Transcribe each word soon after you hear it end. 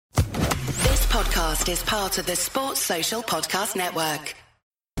podcast is part of the Sports Social Podcast Network.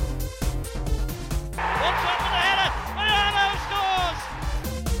 What's up with the header? Boro scores!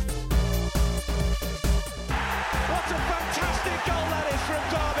 What a fantastic goal that is from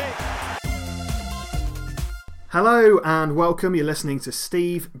Derby. Hello and welcome. You're listening to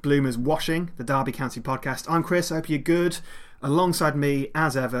Steve Bloomer's Washing, the Derby County podcast. I'm Chris. I hope you're good. Alongside me,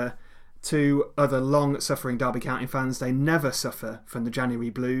 as ever, two other long-suffering Derby County fans. They never suffer from the January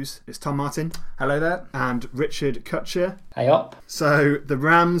blues. It's Tom Martin. Hello there. And Richard Kutcher. Hey up. So the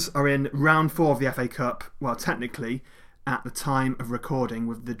Rams are in round 4 of the FA Cup. Well, technically, at the time of recording,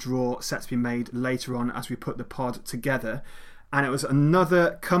 with the draw set to be made later on as we put the pod together. And it was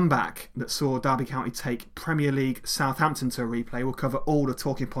another comeback that saw Derby County take Premier League Southampton to a replay. We'll cover all the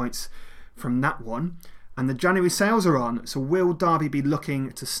talking points from that one. And the January sales are on, so will Derby be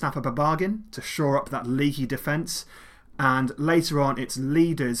looking to snap up a bargain to shore up that leaky defence? And later on, it's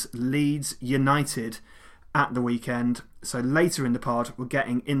leaders Leeds United at the weekend. So later in the pod, we're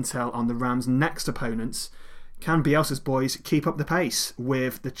getting intel on the Rams' next opponents. Can Bielsa's boys keep up the pace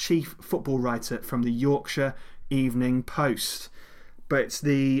with the chief football writer from the Yorkshire Evening Post? But it's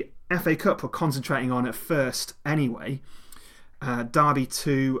the FA Cup we're concentrating on at first anyway. Derby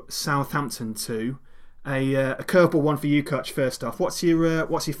 2, Southampton 2. A curveball one for you, Kutch. First off, what's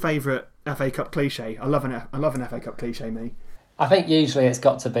your favourite FA Cup cliche? I love an FA Cup cliche, me. I think usually it's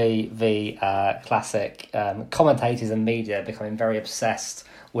got to be the classic commentators and media becoming very obsessed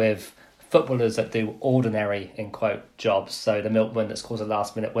with footballers that do ordinary, in quote, jobs. So the milkman that scores a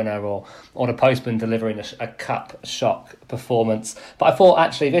last-minute winner, or the postman delivering a cup shock performance. But I thought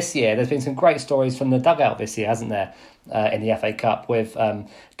actually this year there's been some great stories from the dugout this year, hasn't there? In the FA Cup, with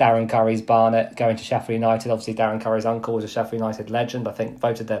Darren Curry's Barnet going to Sheffield United. Obviously Darren Curry's uncle was a Sheffield United legend, I think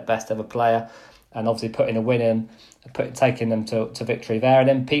voted their best ever player, and obviously putting a win in, taking them to victory there. And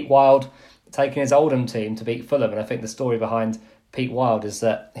then Pete Wild taking his Oldham team to beat Fulham. And I think the story behind Pete Wild is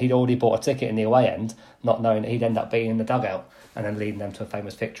that he'd already bought a ticket in the away end, not knowing that he'd end up being in the dugout and then leading them to a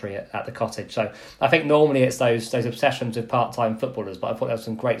famous victory at the Cottage. So I think normally it's those obsessions with part-time footballers, but I thought there were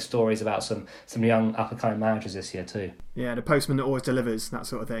some great stories about some young up-and-coming managers this year too. Yeah, the postman that always delivers, that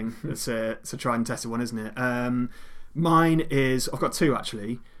sort of thing. It's a tried and tested one, isn't it? Mine is, I've got two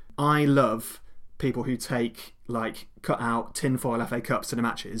actually. I love people who take cut out tinfoil FA Cups to the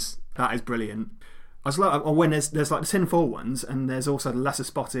matches. That is brilliant. I was like, or when there's like the tinfoil ones, and there's also the lesser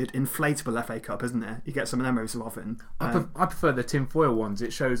spotted inflatable FA Cup, isn't there? You get some of them every so often. I prefer the tinfoil ones.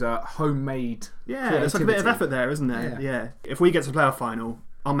 It shows a homemade. Yeah, there's like a bit of effort there, isn't there? Yeah. If we get to the playoff final,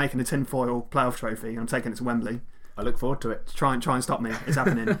 I'm making a tinfoil playoff trophy and I'm taking it to Wembley. I look forward to it. Try and stop me. It's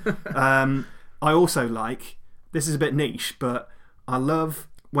happening. I also like, this is a bit niche, but I love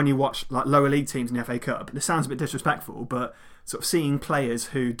when you watch like lower league teams in the FA Cup. This sounds a bit disrespectful, but sort of seeing players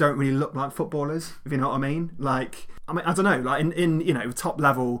who don't really look like footballers, if you know what I mean. I don't know, like in top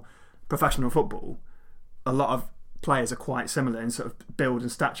level professional football, a lot of players are quite similar in sort of build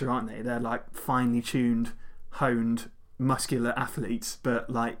and stature, aren't they? They're like finely tuned, honed, muscular athletes. But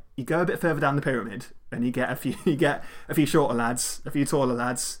like you go a bit further down the pyramid and you get a few shorter lads, a few taller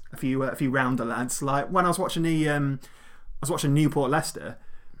lads, a few rounder lads. Like when I was watching Newport Leicester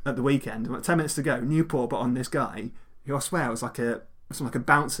at the weekend, and 10 minutes to go, Newport put on this guy who I swear was like a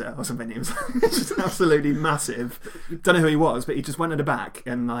bouncer or something. He was just absolutely massive. Don't know who he was, but he just went at the back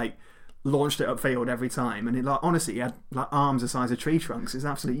and like launched it upfield every time. And honestly, he had like arms the size of tree trunks. It's an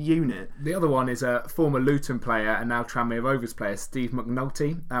absolute unit. The other one is a former Luton player and now Tranmere Rovers player, Steve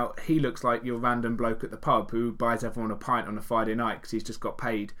McNulty. Now he looks like your random bloke at the pub who buys everyone a pint on a Friday night because he's just got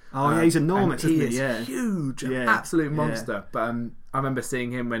paid. Oh yeah, he's enormous, isn't he? He is huge, an absolute monster. Yeah. But I remember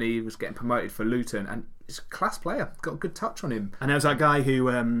seeing him when he was getting promoted for Luton, and he's a class player. Got a good touch on him. And there was that guy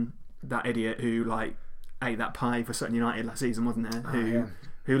who, that idiot who like ate that pie for Sutton United last season, wasn't there?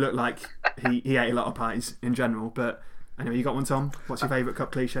 Who looked like he ate a lot of pies in general. But anyway, you got one, Tom? What's your favourite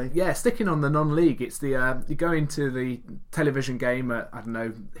cup cliche? Yeah, sticking on the non-league, it's the you go into the television game at, I don't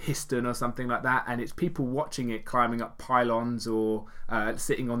know, Histon or something like that, and it's people watching it climbing up pylons or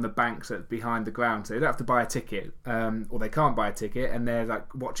sitting on the banks behind the ground. So they don't have to buy a ticket, or they can't buy a ticket, and they're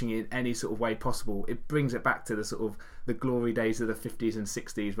like watching it in any sort of way possible. It brings it back to the sort of the glory days of the 50s and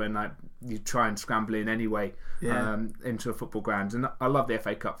 60s when like you try and scramble in anyway into a football ground. And I love the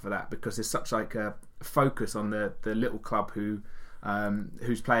FA Cup for that, because there's such like a focus on the little club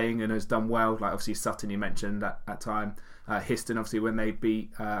who's playing and has done well. Like obviously Sutton, you mentioned that time. Histon, obviously, when they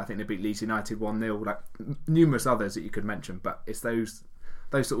beat I think they beat Leeds United 1-0. Like numerous others that you could mention, but it's those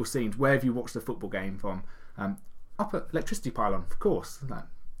sort of scenes. Where have you watched a football game from? Up at electricity pylon, of course. That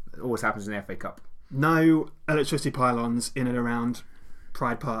always happens in the FA Cup. No electricity pylons in and around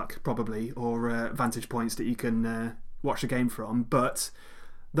Pride Park, probably, or vantage points that you can watch the game from. But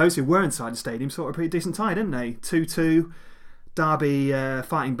those who were inside the stadium saw a pretty decent tie, didn't they? 2-2. Derby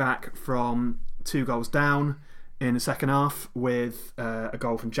fighting back from 2 goals down in the second half with a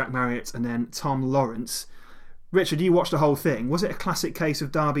goal from Jack Marriott and then Tom Lawrence. Richard, you watched the whole thing. Was it a classic case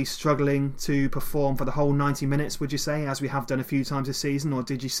of Derby struggling to perform for the whole 90 minutes, would you say, as we have done a few times this season? Or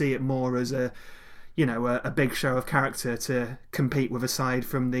did you see it more as a big show of character to compete with a side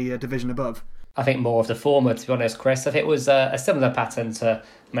from the division above? I think more of the former, to be honest, Chris. If it was a similar pattern to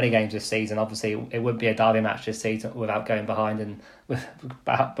many games this season, obviously it would be a Derby match this season without going behind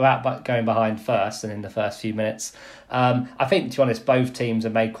without going behind first and in the first few minutes. I think, to be honest, both teams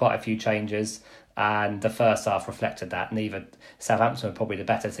have made quite a few changes, and the first half reflected that. Neither Southampton were probably the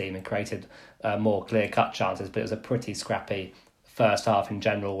better team and created more clear-cut chances, but it was a pretty scrappy first half in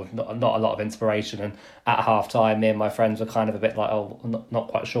general with not a lot of inspiration. And at half-time, me and my friends were kind of a bit like, not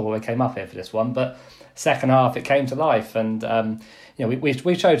quite sure why we came up here for this one. But second half, it came to life, and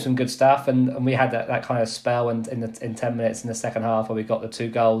we showed some good stuff, and we had that kind of spell and in 10 minutes in the second half where we got the 2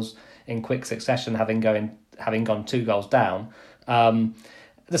 goals in quick succession, having gone 2 goals down.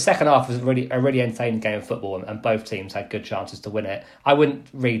 The second half was a really entertaining game of football, and both teams had good chances to win it. I wouldn't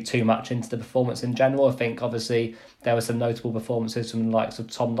read too much into the performance in general. I think obviously there were some notable performances from the likes of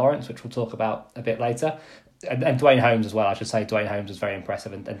Tom Lawrence, which we'll talk about a bit later, and Dwayne Holmes as well. I should say Dwayne Holmes was very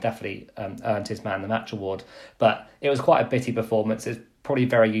impressive and definitely earned his Man of the Match award. But it was quite a bitty performance. It's probably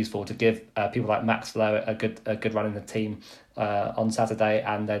very useful to give people like Max Lowe a good run in the team on Saturday,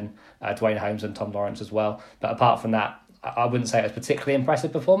 and then Dwayne Holmes and Tom Lawrence as well. But apart from that, I wouldn't say it was a particularly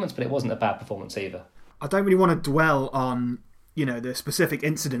impressive performance, but it wasn't a bad performance either. I don't really want to dwell on, the specific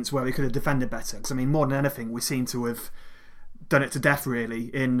incidents where we could have defended better, because more than anything, we seem to have done it to death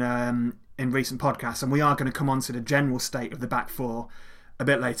really in recent podcasts, and we are going to come on to the general state of the back four a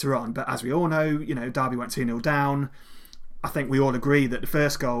bit later on. But as we all know, Derby went 2-0 down. I think we all agree that the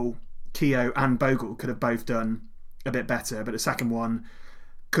first goal, Keogh and Bogle could have both done a bit better, but the second one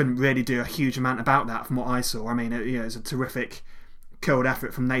couldn't really do a huge amount about that from what I saw. It was a terrific curled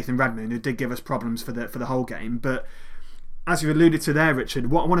effort from Nathan Redmond, who did give us problems for the whole game. But as you alluded to there, Richard,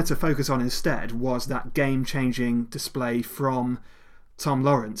 what I wanted to focus on instead was that game-changing display from Tom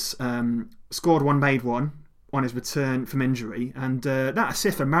Lawrence. Scored one, made one on his return from injury, and that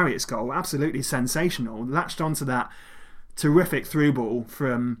assist for Marriott's goal, absolutely sensational. Latched onto that terrific through ball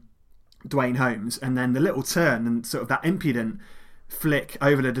from Dwayne Holmes, and then the little turn and sort of that impudent flick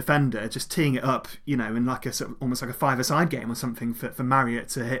over the defender, just teeing it up, in like a sort of almost like a five-a-side game or something for Marriott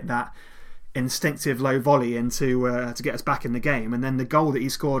to hit that instinctive low volley into to get us back in the game. And then the goal that he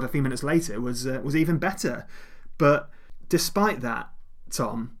scored a few minutes later was even better. But despite that,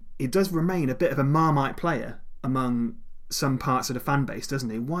 Tom, he does remain a bit of a Marmite player among some parts of the fan base, doesn't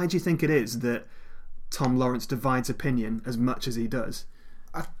he? Why do you think it is that Tom Lawrence divides opinion as much as he does?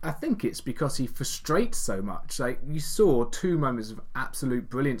 I think it's because he frustrates so much. Like, you saw 2 moments of absolute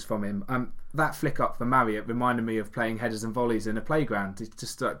brilliance from him. That flick up for Marriott reminded me of playing headers and volleys in a playground. It's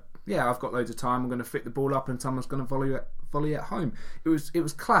just like, I've got loads of time, I'm going to flick the ball up and someone's going to volley at home. It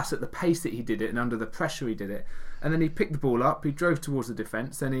was class at the pace that he did it and under the pressure he did it. And then he picked the ball up, he drove towards the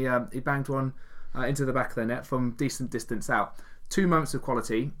defence, then he banged one into the back of the net from decent distance out. 2 moments of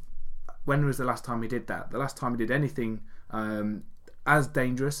quality. When was the last time he did that? The last time he did anything as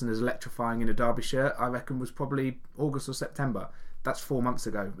dangerous and as electrifying in a Derby shirt, I reckon, was probably August or September. That's 4 months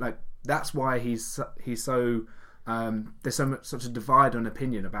ago. Like, that's why he's so there's such a divide on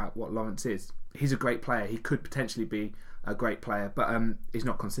opinion about what Lawrence is. He's a great player. He could potentially be a great player, but he's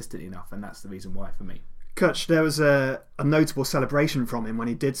not consistent enough, and that's the reason why for me. Kutch, there was a notable celebration from him when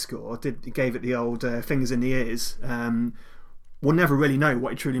he did score. He gave it the old fingers in the ears. We'll never really know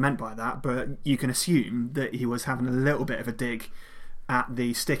what he truly meant by that, but you can assume that he was having a little bit of a dig at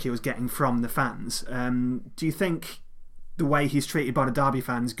the stick he was getting from the fans. Do you think the way he's treated by the Derby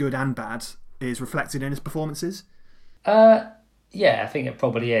fans, good and bad, is reflected in his performances? Yeah, I think it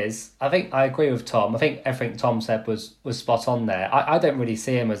probably is. I think I agree with Tom. I think everything Tom said was spot on there. I don't really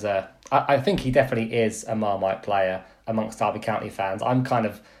see him as I think he definitely is a Marmite player amongst Derby County fans. I'm kind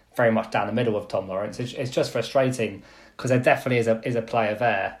of very much down the middle of Tom Lawrence. It's just frustrating because there definitely is a player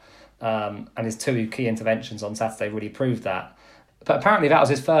there, and his 2 key interventions on Saturday really proved that. But apparently that was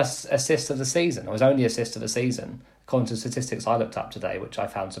his first assist of the season, or his only assist of the season, according to the statistics I looked up today, which I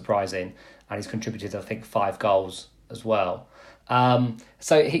found surprising. And he's contributed, I think, 5 goals as well.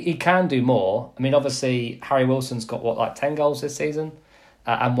 So he can do more. I mean, obviously, Harry Wilson's got, 10 goals this season?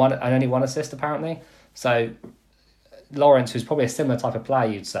 And only 1 assist, apparently. So Lawrence, who's probably a similar type of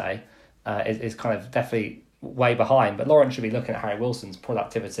player, you'd say, is kind of definitely way behind. But Lawrence should be looking at Harry Wilson's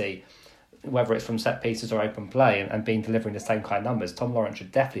productivity, whether it's from set pieces or open play, and delivering the same kind of numbers. Tom Lawrence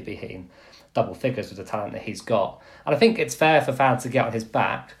should definitely be hitting double figures with the talent that he's got. And I think it's fair for fans to get on his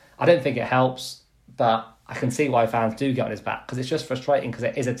back. I don't think it helps, but I can see why fans do get on his back, because it's just frustrating, because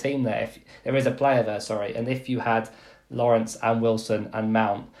there is a team there. If there is a player there, and if you had Lawrence and Wilson and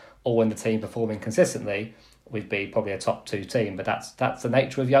Mount all in the team performing consistently, we'd be probably a top 2 team. But that's the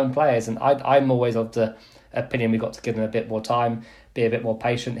nature of young players, and I'm always of the opinion we've got to give them a bit more time, be a bit more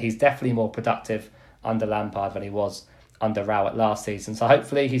patient. He's definitely more productive under Lampard than he was under Rowett last season. So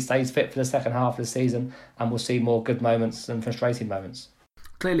hopefully he stays fit for the second half of the season, and we'll see more good moments than frustrating moments.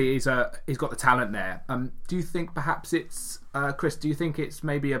 Clearly he's got the talent there. Do you think perhaps it's, Chris, do you think it's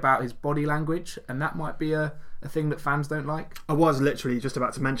maybe about his body language, and that might be a thing that fans don't like? I was literally just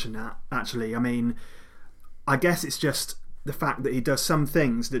about to mention that, actually. I mean, I guess it's just the fact that he does some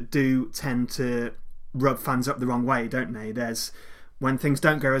things that do tend to rub fans up the wrong way, don't they? When things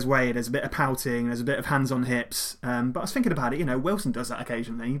don't go his way, there's a bit of pouting, there's a bit of hands on hips. But I was thinking about it, Wilson does that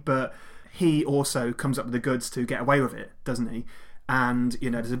occasionally, but he also comes up with the goods to get away with it, doesn't he? And,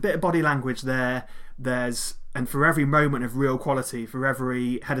 there's a bit of body language there. And for every moment of real quality, for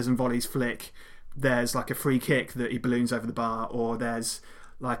every headers and volleys flick, there's like a free kick that he balloons over the bar, or there's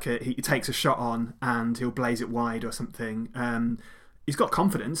like he takes a shot on and he'll blaze it wide or something. He's got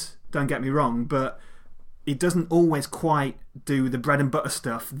confidence, don't get me wrong, but he doesn't always quite do the bread and butter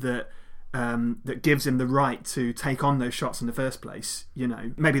stuff that gives him the right to take on those shots in the first place.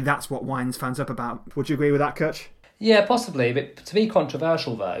 Maybe that's what winds fans up about. Would you agree with that, Kutch? Yeah, possibly. But to be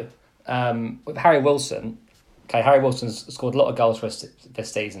controversial, though, with Harry Wilson, Harry Wilson's scored a lot of goals for us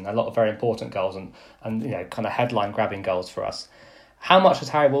this season, a lot of very important goals and kind of headline-grabbing goals for us. How much does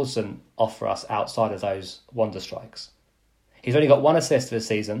Harry Wilson offer us outside of those wonder strikes? He's only got 1 assist this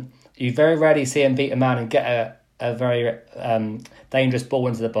season. You very rarely see him beat a man and get a very dangerous ball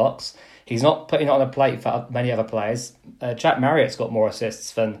into the box. He's not putting it on a plate for many other players. Jack Marriott's got more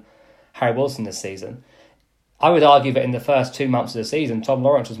assists than Harry Wilson this season. I would argue that in the first 2 months of the season, Tom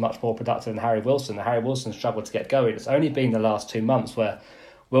Lawrence was much more productive than Harry Wilson. And Harry Wilson struggled to get going. It's only been the last 2 months where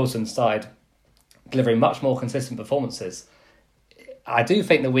Wilson started delivering much more consistent performances. I do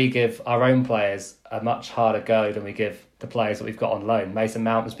think that we give our own players a much harder go than we give the players that we've got on loan. Mason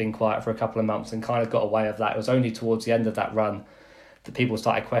Mount has been quiet for a couple of months and kind of got away with that. It was only towards the end of that run that people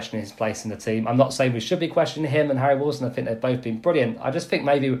started questioning his place in the team. I'm not saying we should be questioning him and Harry Wilson. I think they've both been brilliant. I just think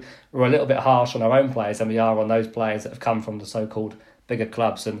maybe we're a little bit harsh on our own players than we are on those players that have come from the so-called bigger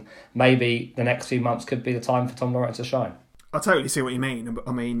clubs. And maybe the next few months could be the time for Tom Lawrence to shine. I totally see what you mean.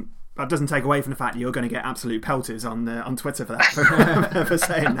 I mean, that doesn't take away from the fact that you're going to get absolute pelters on Twitter for that for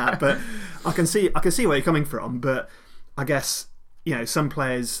saying that. But I can see where you're coming from. But I guess some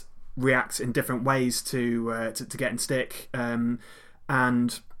players react in different ways to getting stick.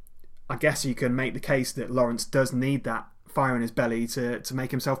 And I guess you can make the case that Lawrence does need that fire in his belly to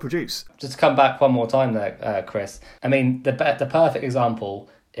make himself produce. Just to come back one more time there, Chris. I mean, the perfect example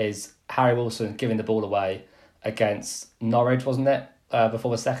is Harry Wilson giving the ball away against Norwich, wasn't it?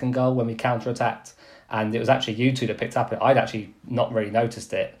 Before the second goal when we counter-attacked. And it was actually you two that picked up it. I'd actually not really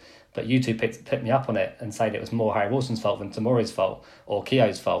noticed it, but you two picked me up on it and said it was more Harry Wilson's fault than Tomori's fault or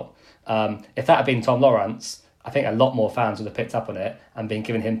Keogh's fault. If that had been Tom Lawrence, I think a lot more fans would have picked up on it and been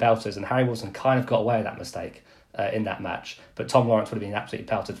giving him pelters, and Harry Wilson kind of got away with that mistake in that match. But Tom Lawrence would have been absolutely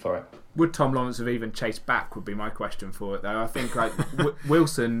pelted for it. Would Tom Lawrence have even chased back would be my question for it, though. I think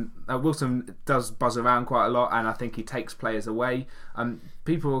Wilson does buzz around quite a lot, and I think he takes players away.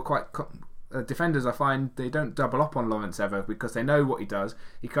 People are quite... defenders, I find, they don't double up on Lawrence ever because they know what he does.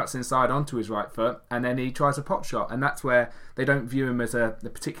 He cuts inside onto his right foot and then he tries a pot shot, and that's where they don't view him as a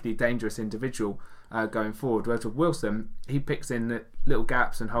particularly dangerous individual going forward. Whereas with Wilson, he picks in little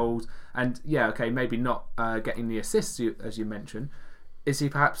gaps and holes, and maybe not getting the assists as you mentioned. Is he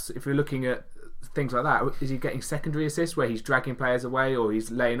perhaps, if you're looking at things like that, is he getting secondary assists where he's dragging players away, or he's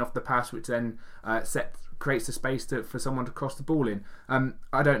laying off the pass which then creates the space for someone to cross the ball in?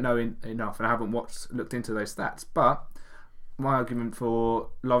 I don't know enough, and I haven't looked into those stats, but my argument for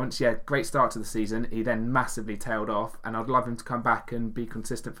Lawrence, great start to the season. He then massively tailed off, and I'd love him to come back and be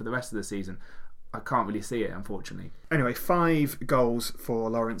consistent for the rest of the season. I can't really see it, unfortunately. Anyway, 5 goals for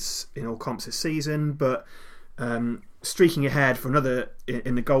Lawrence in all comps this season, but streaking ahead for another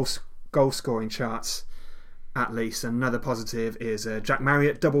in the goal scoring charts. At least another positive is Jack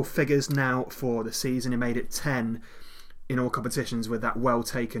Marriott, double figures now for the season. He made it 10 in all competitions with that well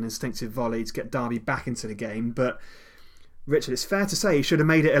taken instinctive volley to get Derby back into the game. But Richard, it's fair to say he should have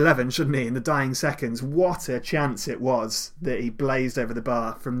made it 11, shouldn't he, in the dying seconds? What a chance it was that he blazed over the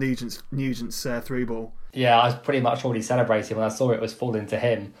bar from Nugent's through ball. Yeah, I was pretty much already celebrating when I saw it was falling to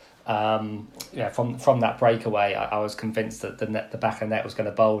him. From that breakaway, I was convinced that the back of the net was going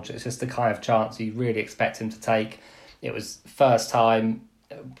to bulge. It's just the kind of chance you really expect him to take. It was first time,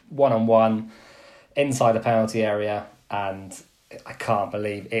 1-on-1, inside the penalty area, and I can't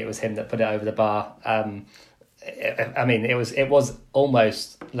believe it was him that put it over the bar. It was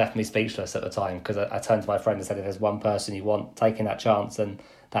almost left me speechless at the time, because I turned to my friend and said, if there's one person you want taking that chance, then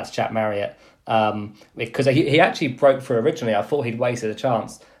that's Jack Marriott. Because he actually broke through originally. I thought he'd wasted a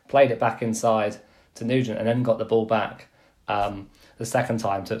chance, played it back inside to Nugent, and then got the ball back the second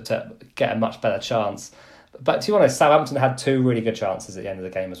time to get a much better chance. But to be honest, Southampton had two really good chances at the end of the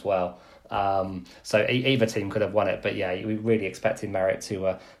game as well. So either team could have won it, but yeah, we really expected Marriott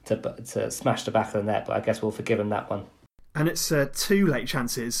to smash the back of the net, but I guess we'll forgive him that one. And it's two late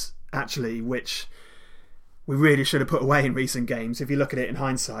chances, actually, which we really should have put away in recent games. If you look at it in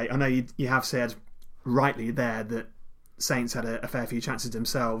hindsight, I know you have said rightly there that Saints had a fair few chances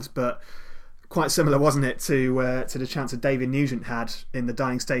themselves, but quite similar, wasn't it, to the chance that David Nugent had in the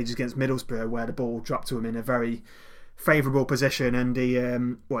dying stages against Middlesbrough, where the ball dropped to him in a very favourable position, and he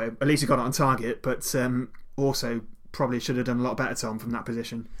at least he got it on target, but also probably should have done a lot better, Tom, from that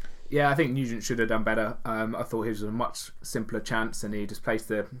position. Yeah, I think Nugent should have done better. I thought his was a much simpler chance, and he just placed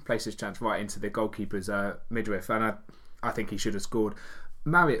his chance right into the goalkeeper's midriff, and I think he should have scored.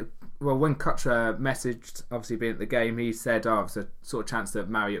 Marriott, well, when Kutcher messaged, obviously being at the game, he said, it's a sort of chance that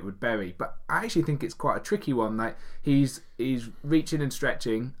Marriott would bury. But I actually think it's quite a tricky one. Like he's reaching and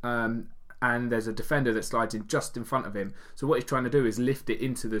stretching, and there's a defender that slides in just in front of him. So what he's trying to do is lift it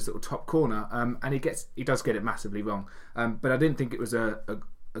into the sort of top corner, and he does get it massively wrong. But I didn't think it was a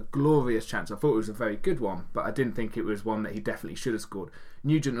glorious chance. I thought it was a very good one, but I didn't think it was one that he definitely should have scored.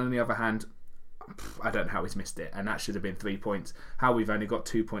 Nugent, on the other hand, I don't know how he's missed it, and that should have been 3 points. How we've only got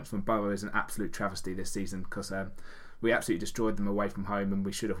 2 points from Boro is an absolute travesty this season, because we absolutely destroyed them away from home, and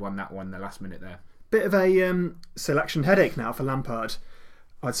we should have won that one in the last minute there. Bit of a selection headache now for Lampard,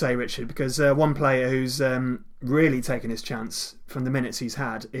 I'd say, Richard, because one player who's really taken his chance from the minutes he's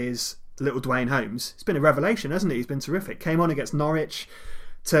had is little Dwayne Holmes. It's been a revelation, hasn't he? He's been terrific. Came on against Norwich,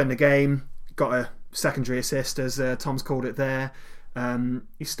 turned the game, got a secondary assist, as Tom's called it there.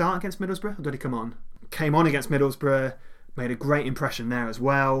 He started against Middlesbrough, or did he come on? Came on against Middlesbrough, made a great impression there as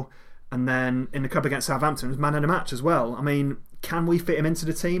well, and then in the cup against Southampton was man of the match as well. I mean, can we fit him into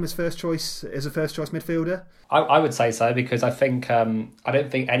the team as a first choice midfielder? I would say so, because I think I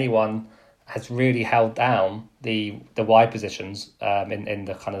don't think anyone has really held down the wide positions in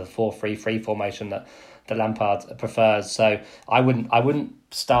the kind of the 4-3-3 formation that Lampard prefers. So I wouldn't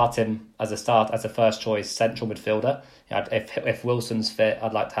start him as a first choice central midfielder. If Wilson's fit,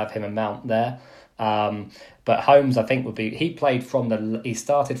 I'd like to have him and Mount there. But Holmes, I think, he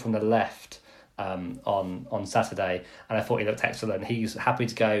started from the left on Saturday, and I thought he looked excellent. He's happy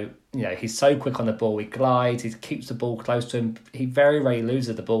to go. He's so quick on the ball. He glides. He keeps the ball close to him. He very rarely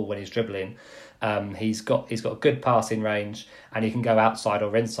loses the ball when he's dribbling. He's got good passing range, and he can go outside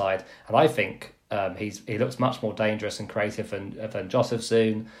or inside. And I think he looks much more dangerous and creative than Joseph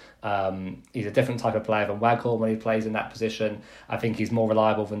Soon. He's a different type of player than Waghorn when he plays in that position. I think he's more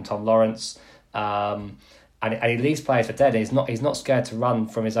reliable than Tom Lawrence. And he leaves players for dead. He's not scared to run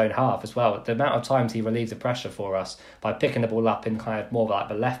from his own half as well. The amount of times he relieved the pressure for us by picking the ball up in kind of more like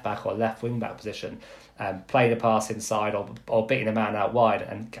the left back or left wing back position, playing the pass inside or beating a man out wide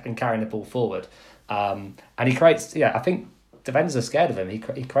and carrying the ball forward. And he creates. I think defenders are scared of him. He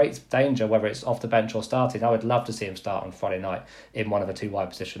creates danger, whether it's off the bench or starting. I would love to see him start on Friday night in one of the two wide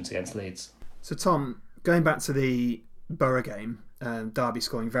positions against Leeds. So Tom, going back to the Boro game, Derby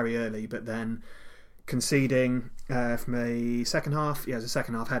scoring very early, but then conceding from a second half. Yeah, it was a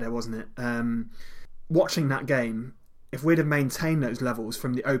second half header, wasn't it? Watching that game, if we'd have maintained those levels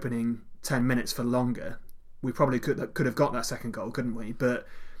from the opening 10 minutes for longer, we probably could have got that second goal, couldn't we? But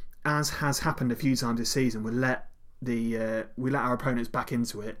as has happened a few times this season, we let our opponents back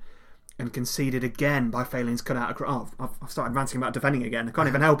into it and conceded again by failing to cut out I've started ranting about defending again. I can't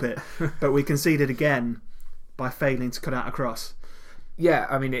even help it. But we conceded again by failing to cut out a cross. Yeah,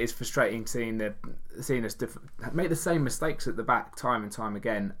 I mean, it is frustrating seeing us make the same mistakes at the back time and time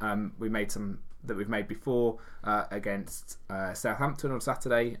again. We made some that we've made before against Southampton on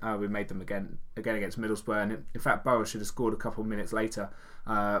Saturday. We made them again against Middlesbrough, and in fact, Boro should have scored a couple of minutes later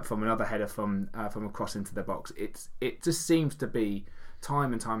from another header from a cross into the box. It just seems to be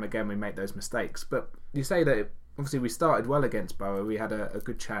time and time again we make those mistakes. But you say that obviously we started well against Boro. We had a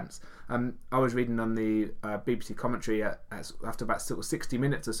good chance. I was reading on the BBC commentary after about sort of 60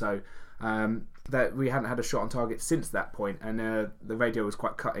 minutes or so that we hadn't had a shot on target since that point, and the radio was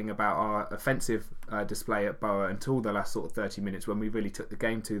quite cutting about our offensive display at Boro until the last sort of 30 minutes when we really took the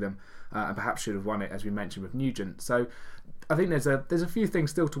game to them and perhaps should have won it, as we mentioned, with Nugent. So I think there's a few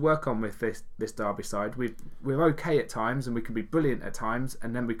things still to work on with this Derby side. We're okay at times, and we can be brilliant at times,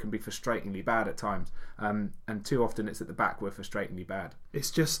 and then we can be frustratingly bad at times. And too often it's at the back we're frustratingly bad. It's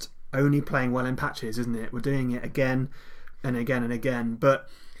just only playing well in patches, isn't it? We're doing it again and again and again. But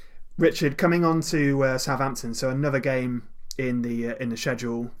Richard, coming on to Southampton, so another game in the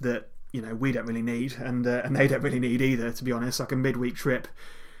schedule that we don't really need, and they don't really need either, to be honest. Like a midweek trip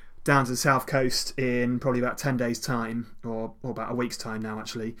down to the south coast in probably about 10 days' time, or about a week's time now,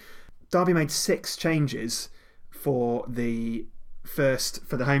 actually. Derby made 6 changes for the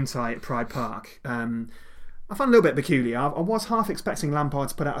home tie at Pride Park. I found it a little bit peculiar. I was half expecting Lampard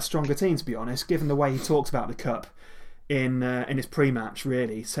to put out a stronger team, to be honest, given the way he talked about the Cup in his pre-match,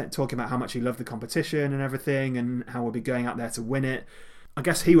 really, talking about how much he loved the competition and everything, and how we'll be going out there to win it. I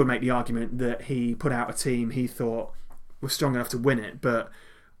guess he would make the argument that he put out a team he thought was strong enough to win it, but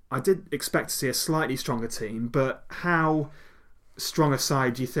I did expect to see a slightly stronger team. But how strong a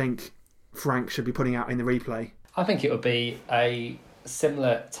side do you think Frank should be putting out in the replay? I think it would be a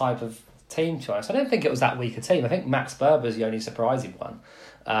similar type of team, to be honest. I don't think it was that weak a team. I think Max Berber's the only surprising one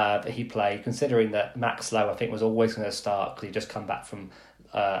that he played, considering that Max Lowe, I think, was always going to start because he'd just come back from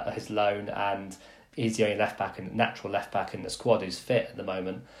his loan, and he's the only natural left back in the squad who's fit at the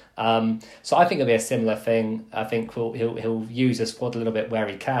moment. So I think it'll be a similar thing. I think he'll use the squad a little bit where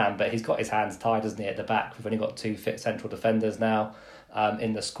he can, but he's got his hands tied, doesn't he, at the back? We've only got 2 fit central defenders now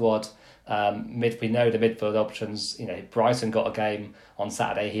in the squad. We know the midfield options. Bryson got a game on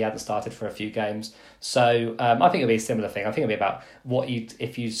Saturday. He hadn't started for a few games. So I think it'll be a similar thing. I think it'll be about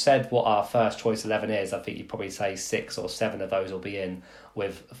if you said what our first choice 11 is, I think you'd probably say 6 or 7 of those will be in,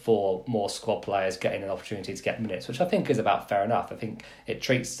 with 4 more squad players getting an opportunity to get minutes, which I think is about fair enough. I think it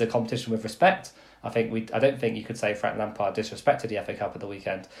treats the competition with respect. I don't think you could say Frank Lampard disrespected the FA Cup at the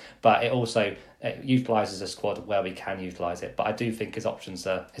weekend, but it also utilises the squad where we can utilise it. But I do think his options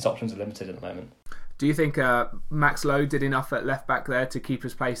are limited at the moment. Do you think Max Lowe did enough at left back there to keep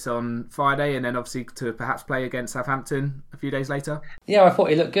his place on Friday, and then obviously to perhaps play against Southampton a few days later? Yeah, I thought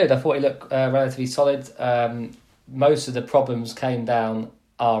he looked good. I thought he looked relatively solid. Most of the problems came down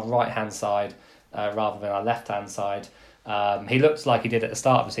our right-hand side rather than our left-hand side. He looked like he did at the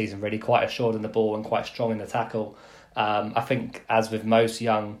start of the season, really quite assured in the ball and quite strong in the tackle. I think, as with most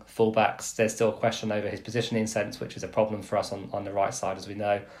young fullbacks, there's still a question over his positioning sense, which is a problem for us on the right side, as we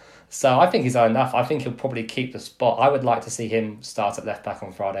know. So I think he's done enough. I think he'll probably keep the spot. I would like to see him start at left back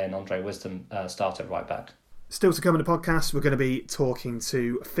on Friday and Andre Wisdom start at right back. Still to come in the podcast, we're going to be talking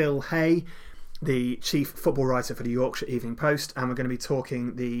to Phil Hay, the chief football writer for the Yorkshire Evening Post, and we're going to be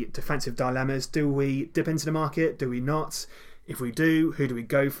talking the defensive dilemmas. Do we dip into the market? Do we not? If we do, who do we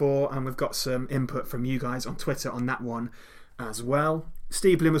go for? And we've got some input from you guys on Twitter on that one as well.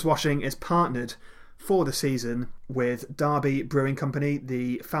 Steve Bloomers Washing is partnered for the season with Derby Brewing Company,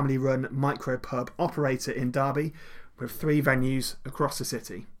 the family-run micro pub operator in Derby, with 3 venues across the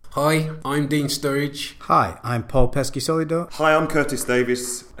city. Hi, I'm Dean Sturridge. Hi, I'm Paul Pesky-Solido. Hi, I'm Curtis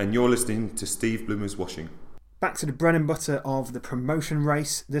Davis, and you're listening to Steve Bloomers Washing. Back to the bread and butter of the promotion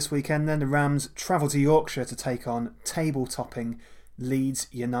race this weekend then. The Rams travel to Yorkshire to take on table-topping Leeds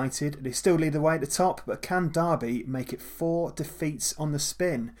United. They still lead the way at the top, but can Derby make it 4 defeats on the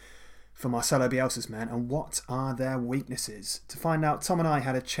spin for Marcelo Bielsa's men, and what are their weaknesses? To find out, Tom and I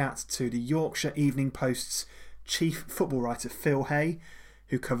had a chat to the Yorkshire Evening Post's chief football writer, Phil Hay,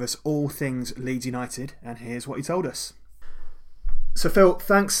 who covers all things Leeds United, and here's what he told us. So Phil,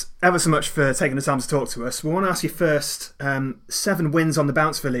 thanks ever so much for taking the time to talk to us. We want to ask you first, 7 wins on the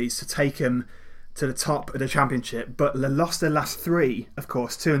bounce for Leeds to take them to the top of the Championship, but they lost their last 3, of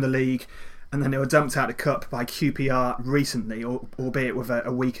course, 2 in the league, and then they were dumped out of the Cup by QPR recently, albeit with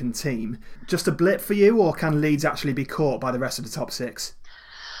a weakened team. Just a blip for you, or can Leeds actually be caught by the rest of the top 6?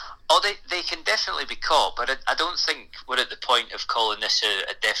 Oh, they can definitely be caught, but I don't think we're at the point of calling this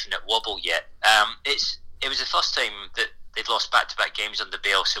a definite wobble yet. It was the first time that they'd lost back-to-back games under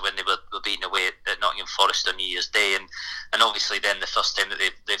Bielsa when they were beaten away at Nottingham Forest on New Year's Day, and obviously then the first time that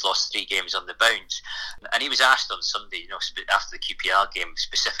they've lost 3 games on the bounce. And he was asked on Sunday, after the QPR game,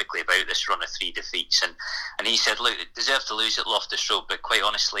 specifically about this run of 3 defeats, and he said, look, they deserve to lose at Loftus Road, but quite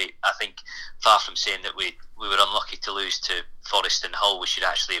honestly, I think far from saying that we were unlucky to lose to Forest and Hull, we should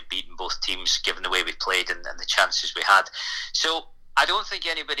actually have beaten both teams given the way we played and the chances we had. So I don't think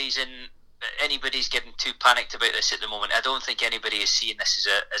anybody's in anybody's getting too panicked about this at the moment. I don't think anybody is seeing this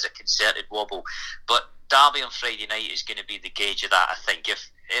as a concerted wobble. But Derby on Friday night is going to be the gauge of that, I think.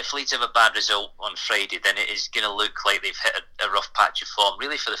 If Leeds have a bad result on Friday, then it is going to look like they've hit a rough patch of form,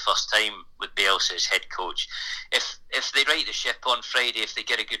 really for the first time with Bielsa as head coach. If they right the ship on Friday, if they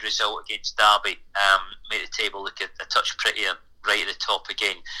get a good result against Derby, make the table look a touch prettier right at the top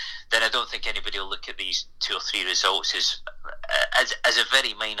again, then I don't think anybody will look at these 2 or 3 results as a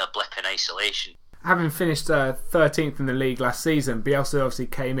very minor blip in isolation. Having finished 13th in the league last season, Bielsa obviously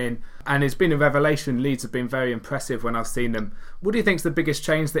came in and it's been a revelation. Leeds have been very impressive when I've seen them. What do you think is the biggest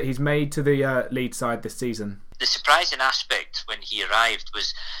change that he's made to the Leeds side this season? The surprising aspect when he arrived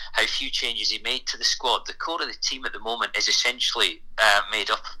was how few changes he made to the squad. The core of the team at the moment is essentially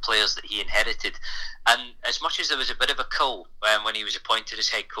made up of players that he inherited. And as much as there was a bit of a cull when he was appointed as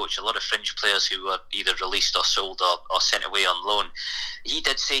head coach, a lot of fringe players who were either released or sold or sent away on loan, he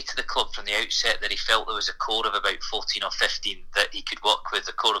did say to the club from the outset that he felt there was a core of about 14 or 15 that he could work with,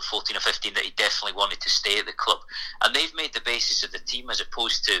 a core of 14 or 15 that he definitely wanted to stay at the club. And they've made the basis of the team as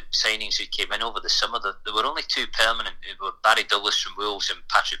opposed to signings who came in over the summer. There were only 2 permanent, who were Barry Douglas from Wolves and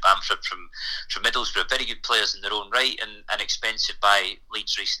Patrick Bamford from Middlesbrough, very good players in their own right and expensive by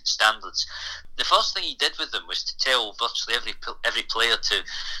Leeds' recent standards. The first thing he did with them was to tell virtually every player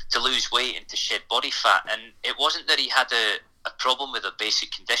to lose weight and to shed body fat. And it wasn't that he had a problem with their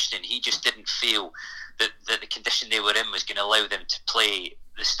basic conditioning. He just didn't feel that the condition they were in was going to allow them to play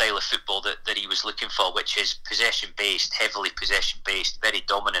the style of football that he was looking for, which is possession-based, heavily possession-based, very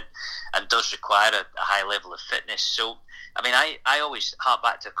dominant, and does require a high level of fitness. So, I mean, I always hark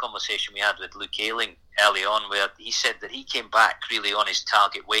back to a conversation we had with Luke Ayling early on, where he said that he came back really on his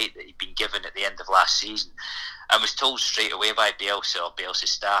target weight that he'd been given at the end of last season, and was told straight away by Bielsa or Bielsa's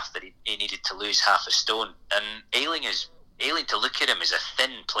staff that he needed to lose half a stone. And Ayling, to look at him, is a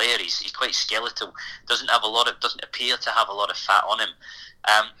thin player. He's quite skeletal. Doesn't appear to have a lot of fat on him.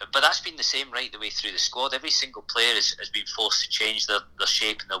 But that's been the same right the way through the squad. Every single player has been forced to change their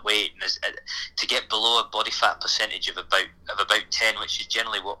shape and their weight, and to get below a body fat percentage of about 10, which is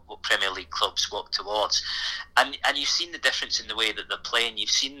generally what Premier League clubs work towards. And you've seen the difference in the way that they're playing. You've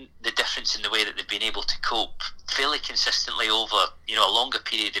seen the difference in the way that they've been able to cope fairly consistently over a longer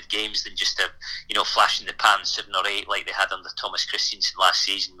period of games than just a flash in the pan 7 or 8 like they had under Thomas Christiansen last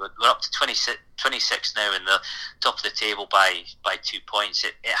season. We're up to 26 now in the top of the table by 2 points.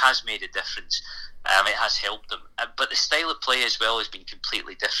 It has made a difference. It has helped them. But the style of play as well has been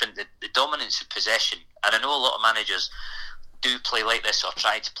completely different. The dominance of possession, and I know a lot of managers do play like this or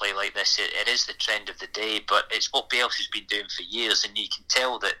try to play like this. It is the trend of the day, but it's what Bielsa's been doing for years, and you can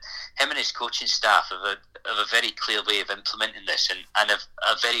tell that him and his coaching staff have a very clear way of implementing this, and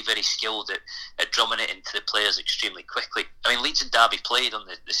are very, very skilled at drumming it into the players extremely quickly. I mean, Leeds and Derby played on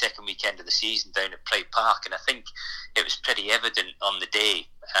the second weekend of the season down at Pride Park, and I think it was pretty evident on the day,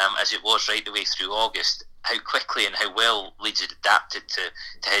 as it was right the way through August, how quickly and how well Leeds had adapted to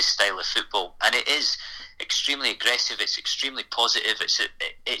his style of football. And it is extremely aggressive, it's extremely positive, it's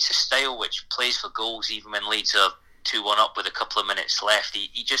a style which plays for goals even when Leeds are 2-1 up with a couple of minutes left.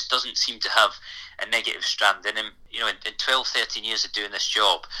 He just doesn't seem to have a negative strand in him. In 12-13 years of doing this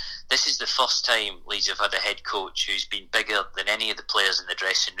job, this is the first time Leeds have had a head coach who's been bigger than any of the players in the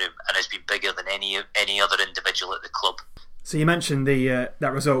dressing room and has been bigger than any other individual at the club. So you mentioned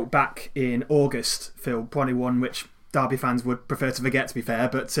that result back in August, Phil, probably one which Derby fans would prefer to forget, to be fair,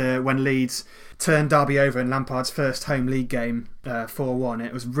 but when Leeds turned Derby over in Lampard's first home league game 4-1,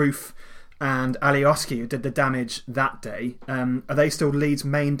 it was Roof and Alioski who did the damage that day. Are they still Leeds'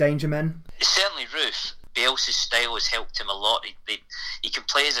 main danger men? Certainly Roof. Bielsa's style has helped him a lot. He can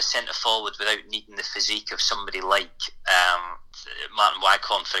play as a centre forward without needing the physique of somebody like Martin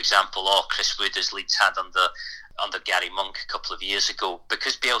Waghorn, for example, or Chris Wood, as Leeds had under Gary Monk a couple of years ago.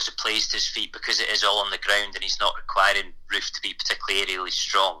 Because Bielsa plays to his feet, because it is all on the ground and he's not requiring Roof to be particularly aerially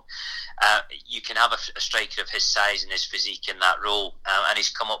strong, you can have a striker of his size and his physique in that role, and he's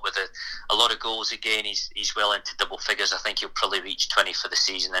come up with a lot of goals again. He's well into double figures. I think he'll probably reach 20 for the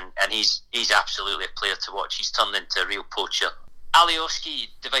season, and he's absolutely a player to watch. He's turned into a real poacher. Alioski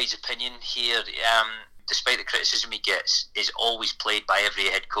divides opinion here. Despite the criticism he gets, is always played by every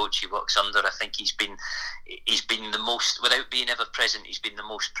head coach he works under. I think he's been the most, without being ever present, he's been the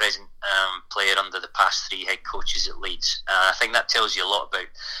most present player under the past 3 head coaches at Leeds. I think that tells you a lot about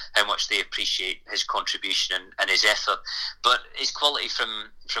how much they appreciate his contribution and his effort. But his quality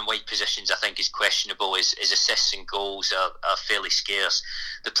from wide positions, I think, is questionable. His assists and goals are fairly scarce.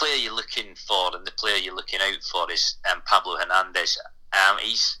 The player you're looking for and the player you're looking out for is Pablo Hernandez.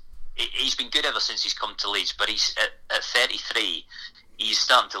 He's been good ever since he's come to Leeds, but he's at 33. he's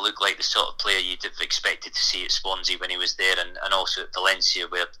starting to look like the sort of player you'd have expected to see at Swansea when he was there, and also at Valencia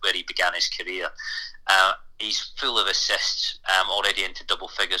where he began his career. He's full of assists, already into double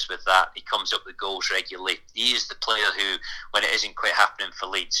figures with that. He comes up with goals regularly. He is the player who, when it isn't quite happening for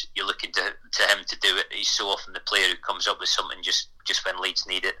Leeds, you're looking to him to do it. He's so often the player who comes up with something just when Leeds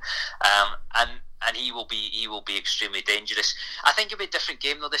need it. And he will be extremely dangerous. I think it'll be a different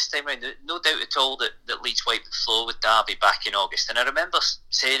game though this time round. No doubt at all that Leeds wiped the floor with Derby back in August. And I remember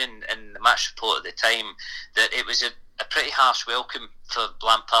saying in the match report at the time that it was a pretty harsh welcome for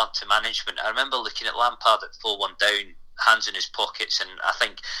Lampard to management. I remember looking at Lampard at 4-1 down, hands in his pockets, and I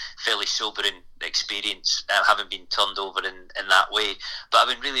think fairly sobering experience, having been turned over in that way. But I've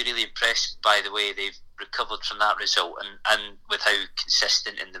been really, really impressed by the way they've recovered from that result, and with how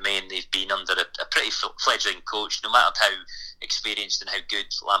consistent in the main they've been under a pretty fledgling coach. No matter how experienced and how good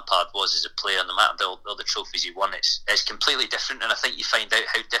Lampard was as a player, no matter all the trophies he won, it's completely different. And I think you find out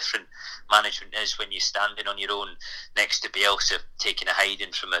how different management is when you're standing on your own next to Bielsa, taking a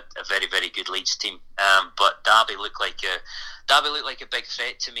hiding from a very, very good Leeds team. But Derby look like a big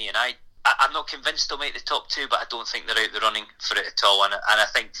threat to me, and I'm not convinced they'll make the top two, but I don't think they're out the running for it at all. And I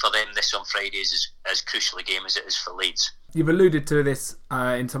think for them, this on Friday is as crucial a game as it is for Leeds. You've alluded to this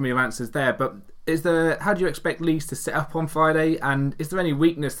in some of your answers there, but how do you expect Leeds to set up on Friday? And is there any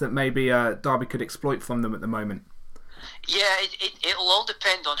weakness that maybe Derby could exploit from them at the moment? Yeah, it'll all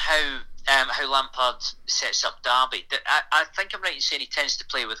depend on how Lampard sets up Derby. I think I'm right in saying he tends to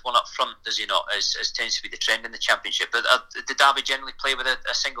play with one up front, does he not? As tends to be the trend in the Championship. But did Derby generally play with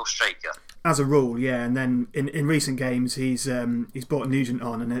a single striker? As a rule, yeah. And then in recent games, he's brought Nugent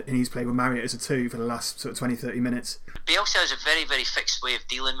on, and he's played with Marriott as a 2 for the last sort of 20-30 minutes. Bielsa has a very, very fixed way of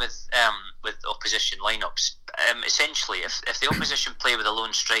dealing with opposition lineups. Essentially, if the opposition play with a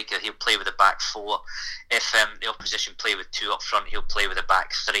lone striker, he'll play with a back 4. If the opposition play with 2 up front, he'll play with a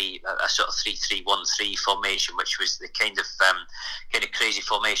back 3, a sort of 3-3-1-3 formation, which was the kind of crazy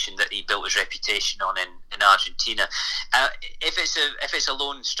formation that he built his reputation on in Argentina. If it's a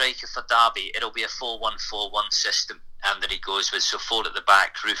lone striker for Derby, it'll be a 4-1-4-1 system that he goes with. So 4 at the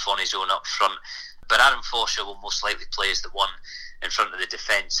back, Roof on his own up front. But Aaron Forshaw will most likely play as the one in front of the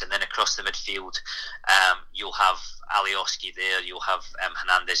defence, and then across the midfield, you'll have Alioski there, you'll have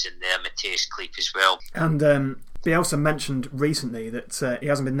Hernandez in there, Matthias Kleep as well. And Bielsa mentioned recently that he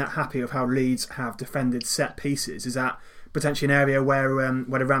hasn't been that happy of how Leeds have defended set pieces. Is that potentially an area where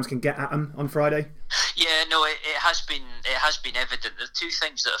the Rams can get at them on Friday? Yeah, no, it has been evident. There are 2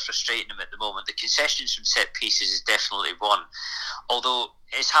 things that are frustrating him at the moment. The concessions from set pieces is definitely one. Although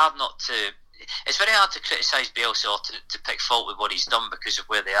it's very hard to criticise Bielsa or to pick fault with what he's done because of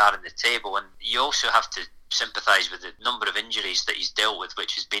where they are in the table, and you also have to sympathise with the number of injuries that he's dealt with,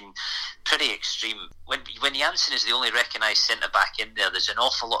 which has been pretty extreme. When Janssen is the only recognised centre-back in there's an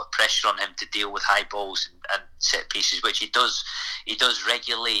awful lot of pressure on him to deal with high balls and set pieces, which he does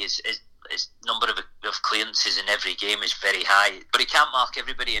regularly. His number of clearances in every game is very high, but he can't mark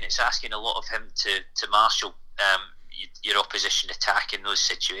everybody, and it's asking a lot of him to marshal your opposition attack in those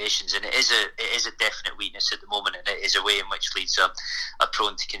situations, and it is a definite weakness at the moment, and it is a way in which Leeds are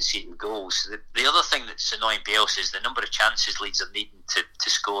prone to conceding goals. The other thing that's annoying Bielsa is the number of chances Leeds are needing to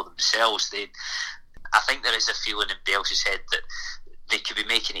score themselves. I think there is a feeling in Bielsa's head that they could be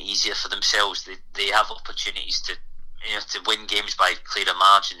making it easier for themselves. They have opportunities to win games by clearer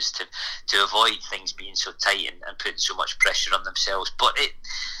margins, to avoid things being so tight and putting so much pressure on themselves. But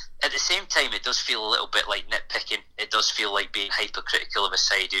at the same time, it does feel a little bit like nitpicking. It does feel like being hypercritical of a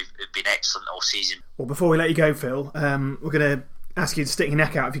side who've been excellent all season. Well, before we let you go, Phil, we're going to ask you to stick your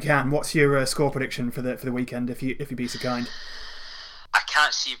neck out if you can. What's your score prediction for the weekend, if you be so kind? I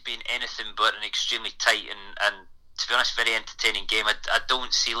can't see it being anything but an extremely tight and to be honest, very entertaining game. I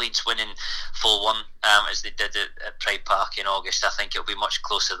don't see Leeds winning 4-1 as they did at Pride Park in August. I think it'll be much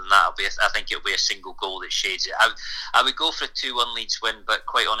closer than that. I think it'll be a single goal that shades it. I would go for a 2-1 Leeds win, but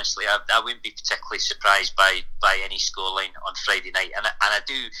quite honestly, I wouldn't be particularly surprised by any scoreline on Friday night. And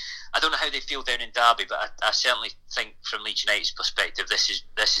I don't know how they feel down in Derby, but I certainly think from Leeds United's perspective, this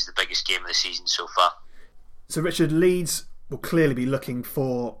is the biggest game of the season so far. So, Richard, Leeds will clearly be looking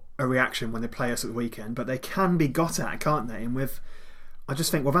for a reaction when they play us at the weekend, but they can be got at, can't they? And I just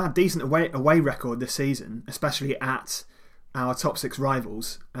think with our decent away record this season, especially at our top 6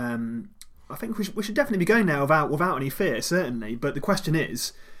 rivals, I think we should definitely be going now without any fear, certainly. But the question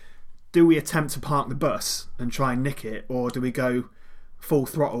is, do we attempt to park the bus and try and nick it, or do we go full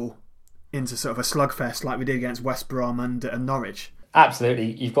throttle into sort of a slugfest like we did against West Brom and Norwich?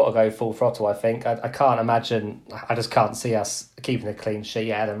 Absolutely, you've got to go full throttle, I think. I can't imagine, I just can't see us keeping a clean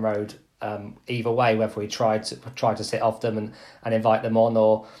sheet at Ellen Road either way, whether we try to sit off them and invite them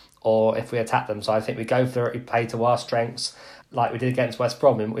on, or if we attack them. So I think we go for it, we play to our strengths, like we did against West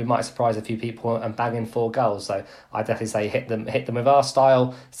Brom. We might surprise a few people and bang in 4 goals. So I definitely say hit them with our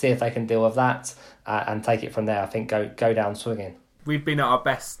style, see if they can deal with that, and take it from there. I think go down swinging. We've been at our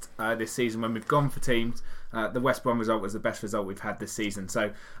best this season when we've gone for teams. The West Brom result was the best result we've had this season.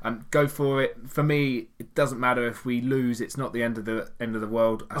 So go for it. For me, it doesn't matter if we lose. It's not the end of the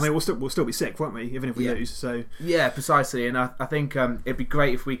world. I mean, we'll still be sick, won't we? Even if we lose. So yeah, precisely. And I think it'd be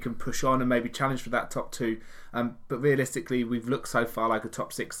great if we can push on and maybe challenge for that top 2. But realistically, we've looked so far like a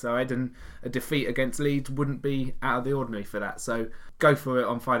top 6 side, and a defeat against Leeds wouldn't be out of the ordinary for that. So go for it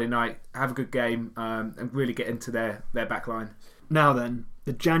on Friday night. Have a good game and really get into their back line. Now then,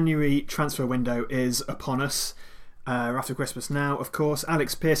 the January transfer window is upon us. After Christmas now, of course.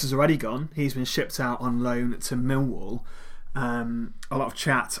 Alex Pearce has already gone. He's been shipped out on loan to Millwall. A lot of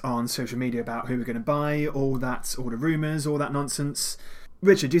chat on social media about who we're going to buy, all the rumours, all that nonsense.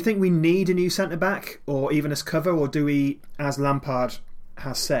 Richard, do you think we need a new centre-back or even as cover, or do we, as Lampard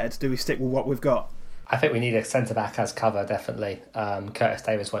has said, do we stick with what we've got? I think we need a centre-back as cover, definitely. Curtis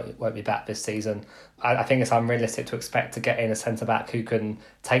Davis won't be back this season. I think it's unrealistic to expect to get in a centre-back who can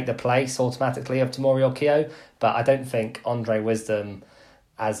take the place automatically of Tomori or Keogh, but I don't think Andre Wisdom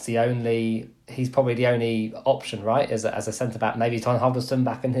he's probably the only option, right, as a centre-back. Maybe Tom Huddleston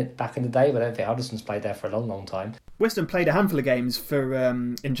back in the day, but I don't think Huddleston's played there for a long, long time. Wisdom played a handful of games for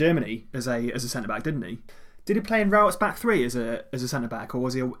in Germany as a centre-back, didn't he? Did he play in Rowett's back 3 as a centre-back, or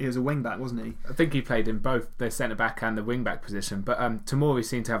was he was a wing-back, wasn't he? I think he played in both the centre-back and the wing-back position, but Tomori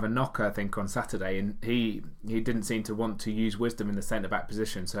seemed to have a knocker, I think, on Saturday, and he didn't seem to want to use Wisdom in the centre-back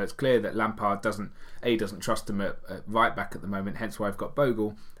position, so it's clear that Lampard doesn't trust him at right-back at the moment, hence why I've got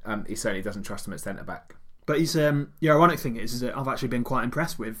Bogle. He certainly doesn't trust him at centre-back. But he's the ironic thing is that I've actually been quite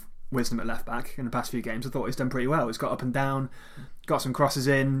impressed with Wisdom at left-back in the past few games. I thought he's done pretty well. He's got up and down, got some crosses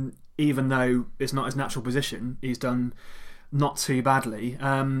in. Even though it's not his natural position, he's done not too badly.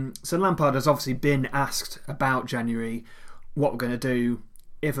 So Lampard has obviously been asked about January, what we're going to do,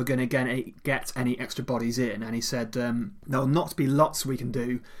 if we're going to get any extra bodies in. And he said, there'll not be lots we can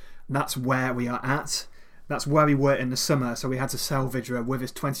do. That's where we are at. That's where we were in the summer. So we had to sell Vidra with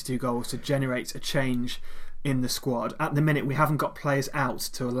his 22 goals to generate a change in the squad. At the minute, we haven't got players out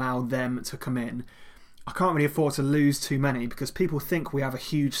to allow them to come in. I can't really afford to lose too many because people think we have a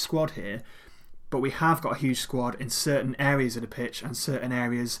huge squad here, but we have got a huge squad in certain areas of the pitch and certain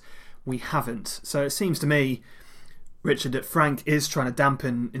areas we haven't. So it seems to me, Richard, that Frank is trying to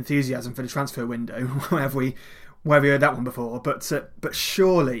dampen enthusiasm for the transfer window. Where have we heard that one before? But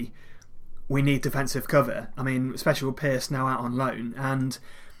surely we need defensive cover. I mean, especially with Pearce now out on loan. And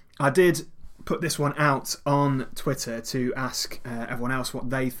I did put this one out on Twitter to ask everyone else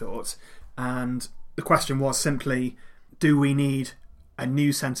what they thought, and the question was simply, do we need a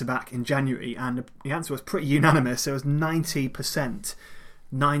new centre-back in January? And the answer was pretty unanimous. It was 90%,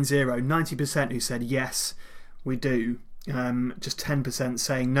 90% who said yes, we do. Just 10%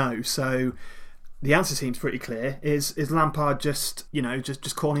 saying no. So the answer seems pretty clear. Is Lampard just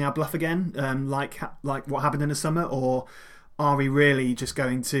calling our bluff again, like what happened in the summer, or are we really just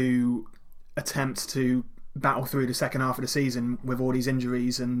going to attempt to battle through the second half of the season with all these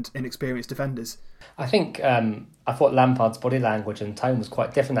injuries and inexperienced defenders? I think I thought Lampard's body language and tone was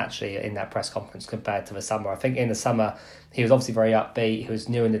quite different actually in that press conference compared to the summer. I think in the summer he was obviously very upbeat. He was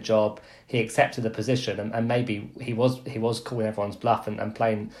new in the job. He accepted the position, and maybe he was calling everyone's bluff and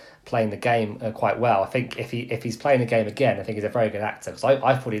playing the game quite well. I think if he's playing the game again, I think he's a very good actor, because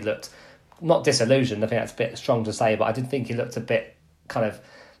I thought he looked not disillusioned. I think that's a bit strong to say, but I did think he looked a bit kind of,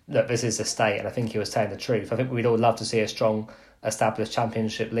 look, this is the state, and I think he was telling the truth. I think we'd all love to see a strong, established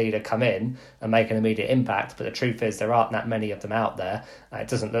championship leader come in and make an immediate impact, but the truth is there aren't that many of them out there. It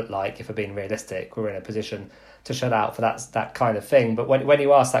doesn't look like, if we're being realistic, we're in a position to shut out for that kind of thing. But when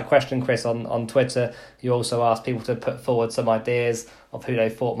you asked that question, Chris, on Twitter, you also asked people to put forward some ideas of who they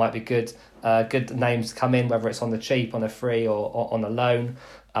thought might be good names to come in, whether it's on the cheap, on a free, or on a loan.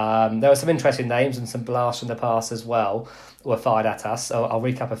 There were some interesting names, and some blasts from the past as well were fired at us. So I'll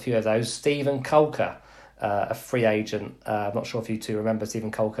recap a few of those. Stephen Colker, a free agent. I'm not sure if you two remember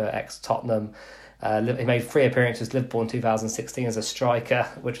Stephen Colker, ex-Tottenham. He made 3 appearances Liverpool in 2016 as a striker,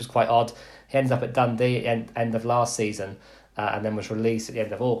 which was quite odd. He ended up at Dundee at the end of last season. and then was released at the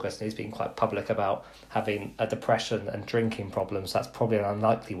end of August, and he's been quite public about having a depression and drinking problems. So that's probably an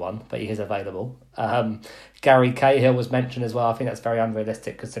unlikely one, but he is available. Gary Cahill was mentioned as well. I think that's very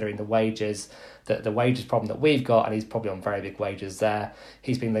unrealistic considering the wages problem that we've got, and he's probably on very big wages there.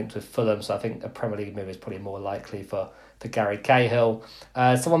 He's been linked with Fulham, so I think a Premier League move is probably more likely for Gary Cahill.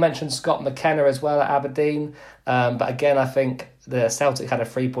 Someone mentioned Scott McKenna as well at Aberdeen, but again, I think the Celtic had a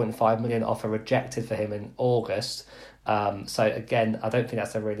 3.5 million offer rejected for him in August. So again, I don't think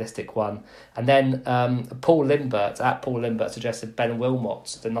that's a realistic one. And then Paul Limbert suggested Ben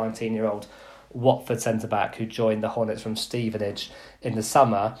Wilmot, the 19-year-old Watford centre-back who joined the Hornets from Stevenage in the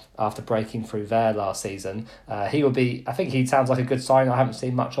summer after breaking through there last season. I think he sounds like a good sign. I haven't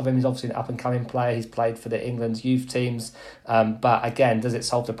seen much of him. He's obviously an up-and-coming player. He's played for the England's youth teams. But again, does it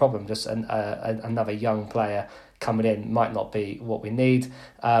solve the problem? Just another young player coming in might not be what we need.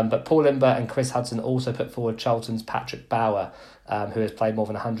 But Paul Limbert and Chris Hudson also put forward Charlton's Patrick Bauer, who has played more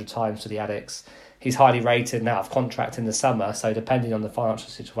than 100 times for the Addicts. He's highly rated and out of contract in the summer, so depending on the financial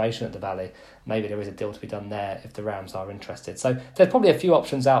situation at the Valley, maybe there is a deal to be done there if the Rams are interested. So there's probably a few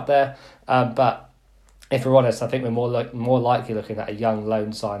options out there, but if we're honest, I think we're more likely looking at a young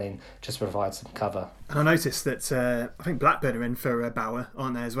loan signing just to provide some cover. And I noticed that I think Blackburn are in for Bauer,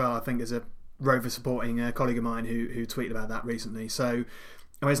 aren't they, as well? I think there's a Rover supporting colleague of mine who tweeted about that recently. So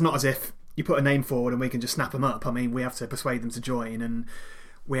it's not as if you put a name forward and we can just snap them up. I mean, we have to persuade them to join, and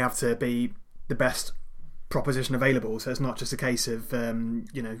we have to be the best proposition available. So it's not just a case of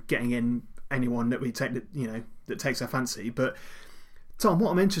getting in anyone that we take that takes our fancy. But Tom,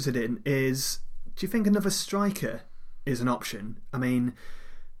 what I'm interested in is, do you think another striker is an option? I mean,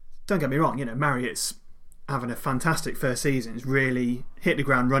 don't get me wrong, Marriott's having a fantastic first season. He's really hit the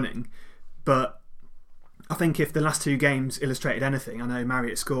ground running. But I think if the last two games illustrated anything, I know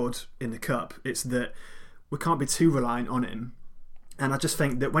Marriott scored in the Cup, it's that we can't be too reliant on him. And I just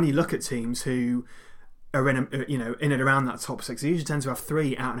think that when you look at teams who are in and around that top six, they usually tend to have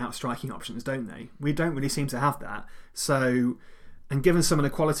three out-and-out striking options, don't they? We don't really seem to have that. So, and given some of the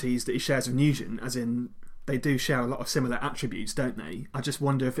qualities that he shares with Nugent, as in they do share a lot of similar attributes, don't they? I just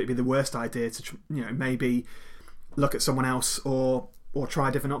wonder if it'd be the worst idea to maybe look at someone else or try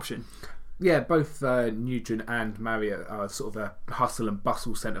a different option. Yeah, both Nugent and Marriott are sort of a hustle and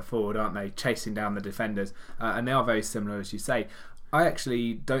bustle centre forward, aren't they? Chasing down the defenders. And they are very similar, as you say. I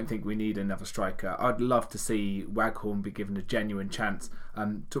actually don't think we need another striker. I'd love to see Waghorn be given a genuine chance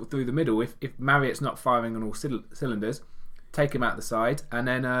through the middle. If Marriott's not firing on all cylinders, take him out the side and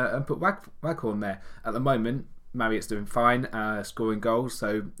then and put Waghorn there. At the moment, Marriott's doing fine, scoring goals,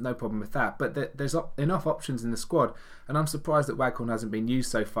 so no problem with that. But there's enough options in the squad, and I'm surprised that Waghorn hasn't been used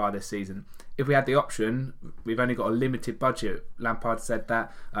so far this season. If we had the option, we've only got a limited budget. Lampard said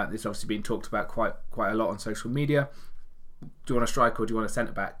that. It's obviously been talked about quite a lot on social media. Do you want a striker or do you want a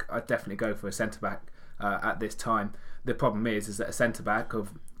centre-back? I'd definitely go for a centre-back at this time. The problem is that a centre-back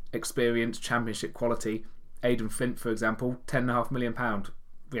of experience, championship quality, Aidan Flint, for example, £10.5 million.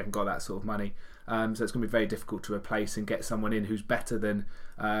 We haven't got that sort of money. So it's going to be very difficult to replace and get someone in who's better than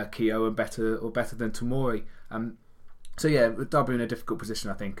Keogh and better than Tomori. So yeah, Derby in a difficult position,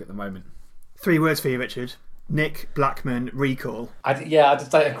 I think, at the moment. 3 words for you, Richard. Nick Blackman recall. I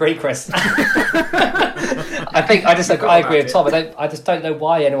just don't agree, Chris. I agree with Tom. I just don't know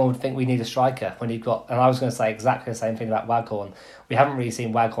why anyone would think we need a striker when you've got. And I was going to say exactly the same thing about Waghorn. We haven't really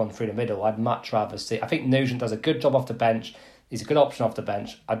seen Waghorn through the middle. I'd much rather see. I think Nugent does a good job off the bench. He's a good option off the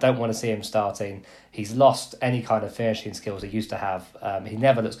bench. I don't want to see him starting. He's lost any kind of finishing skills he used to have. He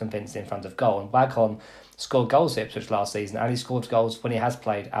never looks convincing in front of goal. And Waghorn scored goals at Ipswich last season, and he scored goals when he has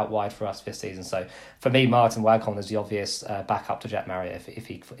played out wide for us this season. So for me, Martin Waghorn is the obvious backup to Jack Marriott if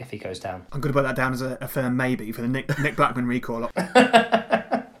he goes down. I'm going to put that down as a firm maybe for the Nick Blackman recall.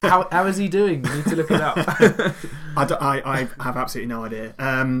 How is he doing? You need to look it up. I have absolutely no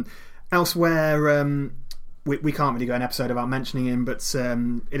idea. Elsewhere, we can't really go an episode without mentioning him, but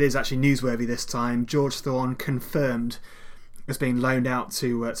it is actually newsworthy this time. George Thorne confirmed as being loaned out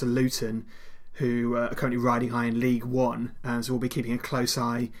to Luton, who are currently riding high in League One, so we'll be keeping a close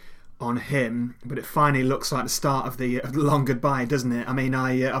eye on him. But it finally looks like the start of the long goodbye, doesn't it? I mean,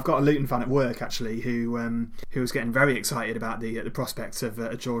 I've got a Luton fan at work actually who was getting very excited about the prospects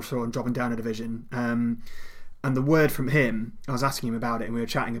of George Thorne dropping down a division. And the word from him, I was asking him about it, and we were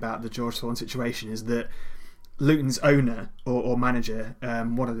chatting about the George Thorne situation, is that Luton's owner or manager,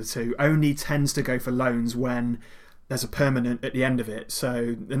 one of the two, only tends to go for loans when there's a permanent at the end of it.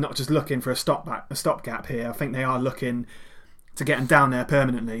 So they're not just looking for a stopgap here. I think they are looking to get him down there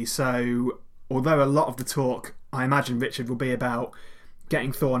permanently. So although a lot of the talk, I imagine, Richard, will be about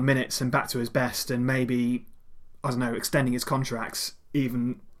getting Thorne minutes and back to his best, and maybe I don't know, extending his contracts,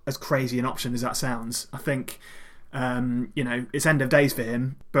 even as crazy an option as that sounds. I think, it's end of days for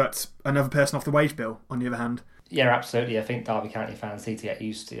him, but another person off the wage bill, on the other hand. Yeah, absolutely. I think Derby County fans need to get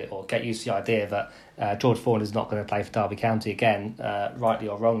used to it, or get used to the idea that George Vaughan is not going to play for Derby County again, rightly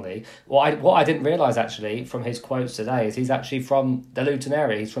or wrongly. What I didn't realise actually from his quotes today is he's actually from the Luton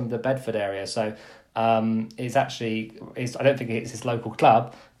area. He's from the Bedford area, so he's actually. I don't think it's his local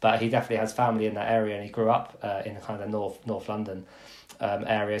club, but he definitely has family in that area, and he grew up in kind of the North London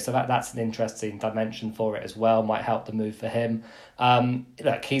area. So that's an interesting dimension for it as well. Might help the move for him.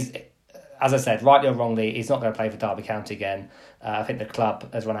 Look, he's. As I said, rightly or wrongly, he's not going to play for Derby County again. I think the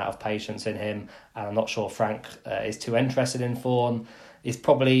club has run out of patience in him, and I'm not sure Frank is too interested in Vaughan. He's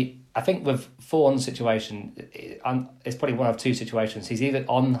probably, I think with Vaughan's situation, it's probably one of two situations. He's either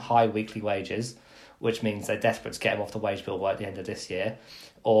on high weekly wages, which means they're desperate to get him off the wage bill at the end of this year,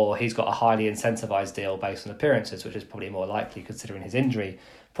 or he's got a highly incentivised deal based on appearances, which is probably more likely considering his injury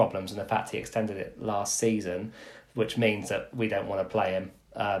problems and the fact he extended it last season, which means that we don't want to play him.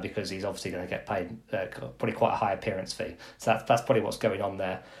 Because he's obviously going to get paid probably quite a high appearance fee. So that's probably what's going on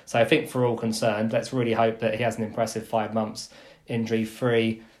there. So I think for all concerned, let's really hope that he has an impressive 5 months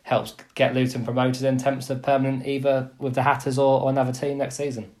injury-free, helps get Luton promoted and tempts a permanent either with the Hatters or another team next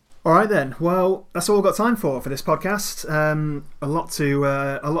season. All right then. Well, that's all we've got time for this podcast. A lot to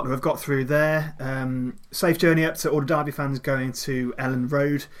have got through there. Safe journey up to all the Derby fans going to Ellen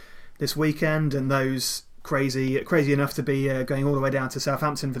Road this weekend, and those crazy enough to be going all the way down to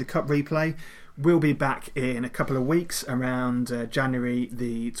Southampton for the Cup replay. We'll be back in a couple of weeks around January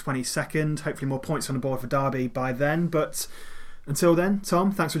the 22nd. Hopefully more points on the board for Derby by then. But until then,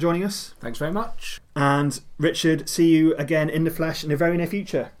 Tom, thanks for joining us. Thanks very much. And Richard, see you again in the flesh in the very near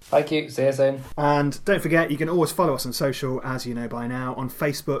future. Thank you. See you soon. And don't forget, you can always follow us on social, as you know by now, on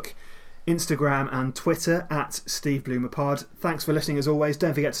Facebook, Instagram and Twitter at Steve Bloomer Pod. Thanks for listening as always.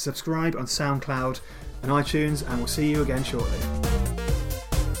 Don't forget to subscribe on SoundCloud and iTunes, and we'll see you again shortly.